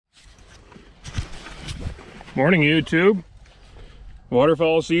Morning, YouTube.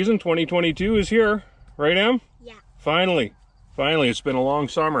 Waterfowl season 2022 is here, right, Em? Yeah. Finally, it's been a long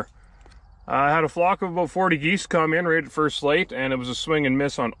summer. I had a flock of about 40 geese come in right at first light, and it was a swing and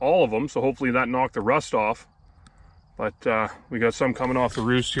miss on all of them, so hopefully that knocked the rust off. But we got some coming off the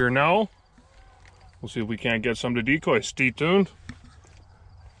roost here now. We'll see if we can't get some to decoy. Stay tuned.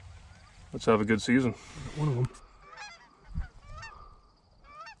 Let's have a good season. One of them.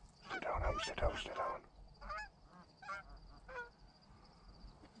 Sit down, Em, sit down, sit down.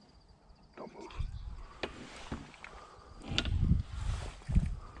 Don't move.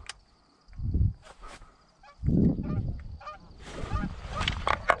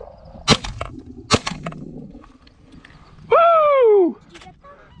 Woo!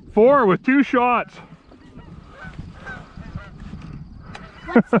 4 with 2 shots.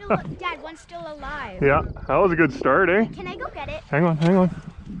 Dad, one's still alive. Yeah, that was a good start, eh? Can I go get it? Hang on, hang on.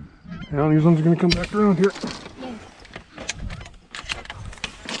 Hang on, these ones are going to come back around here. Yeah.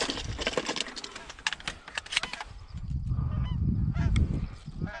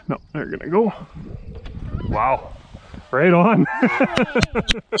 No, they're going to go. Wow. Right on.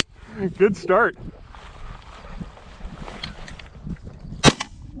 Good start.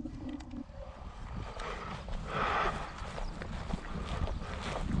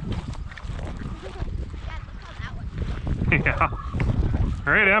 Yeah.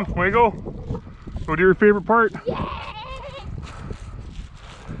 All right, Em, way to go. Go do your favorite part. Yay!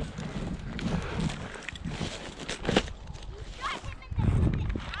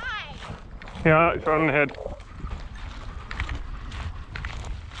 Yeah, shot in the head.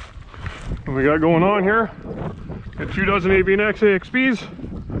 What we got going on here? Got 2 dozen AVNX AXPs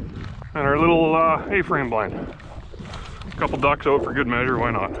and our little A-frame blind. A couple ducks out for good measure,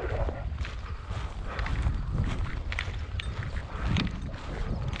 why not?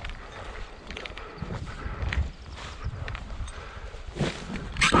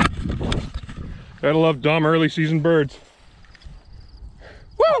 Gotta love dumb early season birds.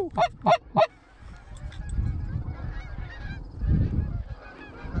 Woo!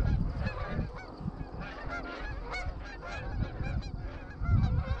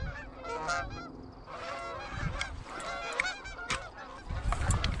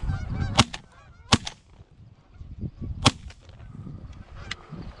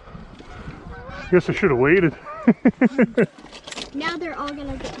 Guess I should have waited. Now they're all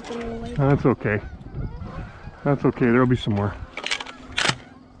gonna go away. That's okay. That's okay. There'll be some more.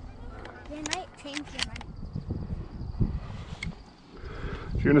 They might change their mind.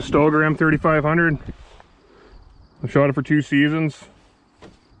 Shooting a Stoller M3500. I shot it for 2 seasons.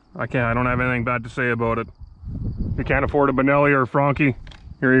 I don't have anything bad to say about it. If you can't afford a Benelli or a Franke,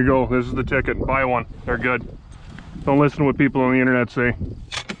 here you go. This is the ticket. Buy one. They're good. Don't listen to what people on the internet say.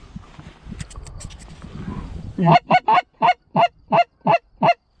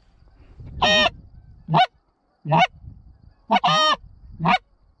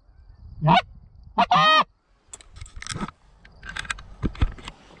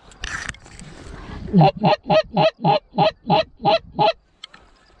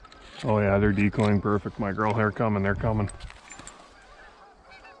 Oh yeah, they're decoying perfect, my girl. They're coming, they're coming.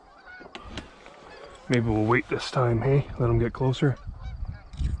 Maybe we'll wait this time, hey? Let them get closer.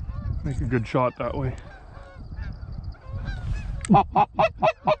 Make a good shot that way.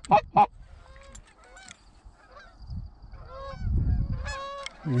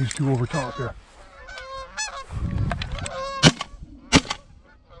 These 2 over top here.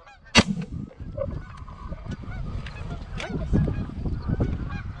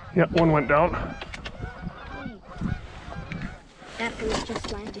 Yeah, 1 went down. That bird just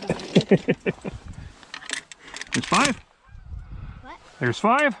landed on me. There's 5. What? There's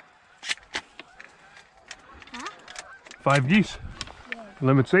 5. Huh? 5 geese. Yeah.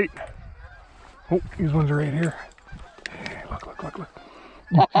 Limit's 8. Oh, these ones are right here. Hey, look, look, look, look.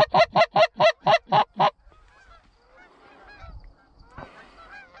 I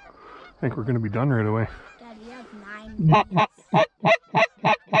think we're going to be done right away. Dad, we have 9 minutes. We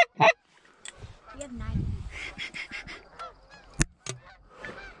have 9 minutes.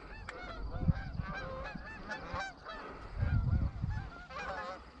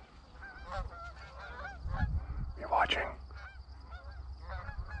 You're watching.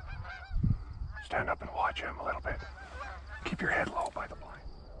 Stand up and watch him a little bit. Keep your head low by the blind.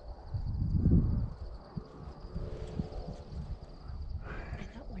 I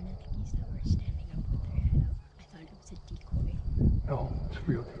thought one of the geese that were standing up with their head up, I thought it was a decoy. No, it's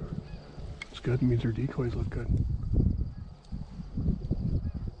real. It's good. It means their decoys look good.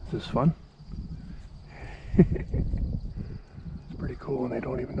 Is this fun? It's pretty cool when they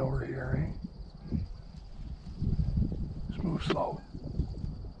don't even know we're here, eh? Move slow.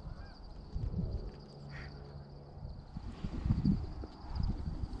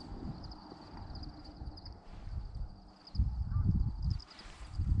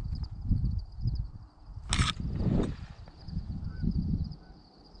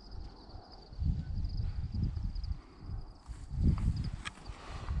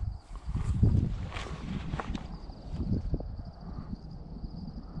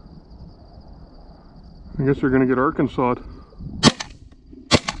 I guess they're going to get Arkansas.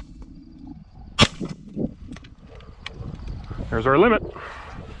 There's our limit.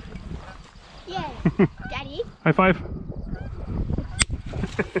 Yay. Daddy? High five.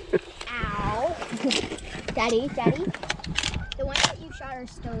 Ow. Daddy? The ones that you shot are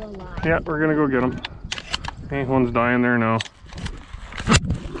still alive. Yeah, we're going to go get them. Okay, one's dying there now.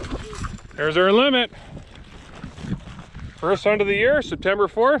 There's our limit. First hunt of the year, September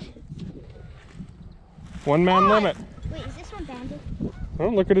 4th. One-man limit. Wait, is this one banded? Oh,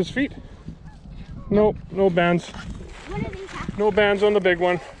 look at his feet. Nope, no bands. What are these have? No bands on the big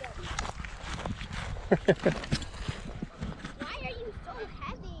one. Why are you so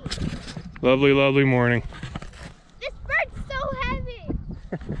heavy? Lovely, lovely morning. This bird's so heavy.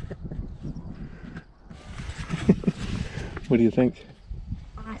 What do you think?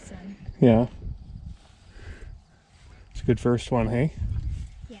 Awesome. Yeah. It's a good first one, hey?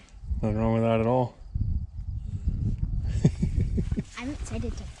 Yeah. Nothing wrong with that at all. I'm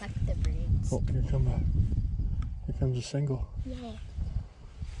excited to pluck the birds. Oh, here comes a single. Yeah.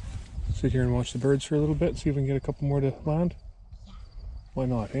 Sit here and watch the birds for a little bit, see if we can get a couple more to land. Yeah. Why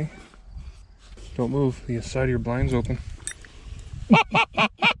not, eh? Don't move, the side of your blind's open.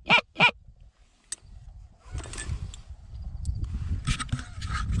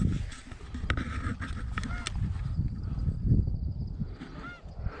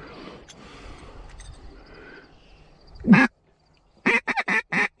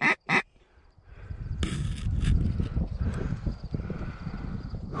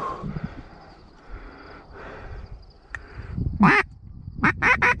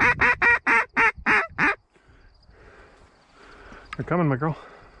 They're coming, my girl.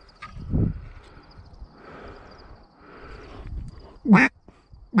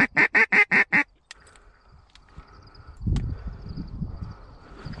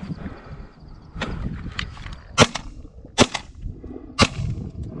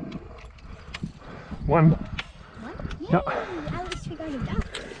 One. What? Yay! Yeah. At least we got a duck.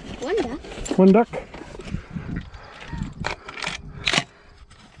 One duck. One duck.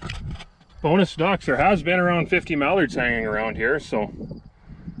 Bonus ducks. There has been around 50 mallards hanging around here, so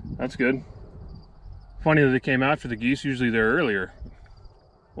that's good. Funny that they came after the geese. Usually they're earlier.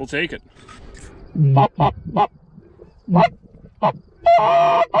 We'll take it.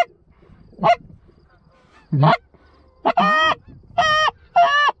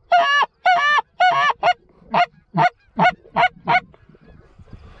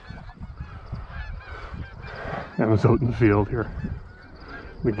 Emma's out in the field here.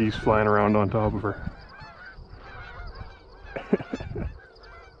 The geese flying around on top of her.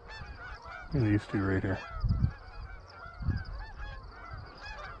 Look at these two right here.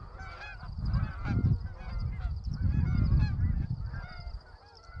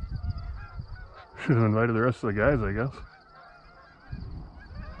 Should have invited the rest of the guys, I guess.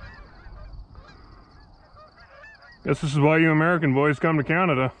 Guess this is why you American boys come to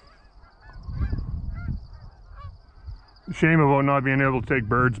Canada. Shame about not being able to take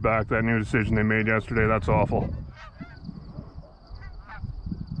birds back, that new decision they made yesterday. That's awful.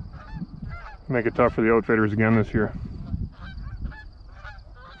 Make it tough for the outfitters again this year.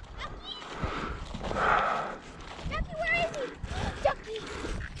 Ducky, where is he? Ducky!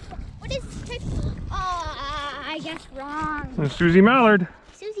 What is this type? Oh, I guess wrong. There's Susie Mallard.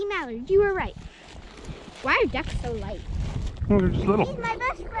 Susie Mallard, you were right. Why are ducks so light? Oh, they're just little. He's my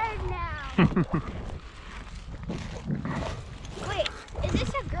best friend now. Wait, is this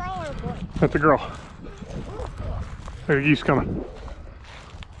a girl or a boy? That's a girl. There are geese coming.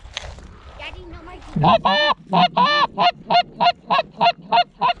 Daddy, no my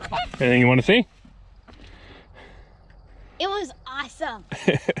Anything you want to see? It was awesome.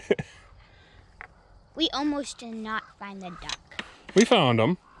 We almost did not find the duck. We found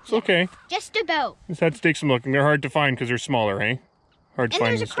them. It's okay. Just about. Just had to take some looking. They're hard to find because they're smaller, hey? Hard to And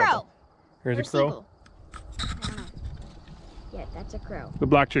find there's a this stuff. crow. There's a Or crow. seagull. I don't know. Yeah, that's a crow. The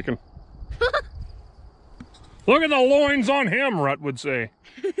black chicken. Look at the loins on him, Rut would say.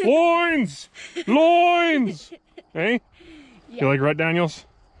 Loins! Loins! Hey? Yeah. You like Rut Daniels?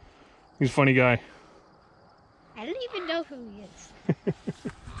 He's a funny guy. I don't even know who he is.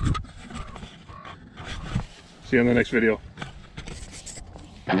 See you in the next video.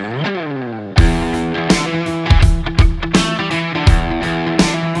 Bye.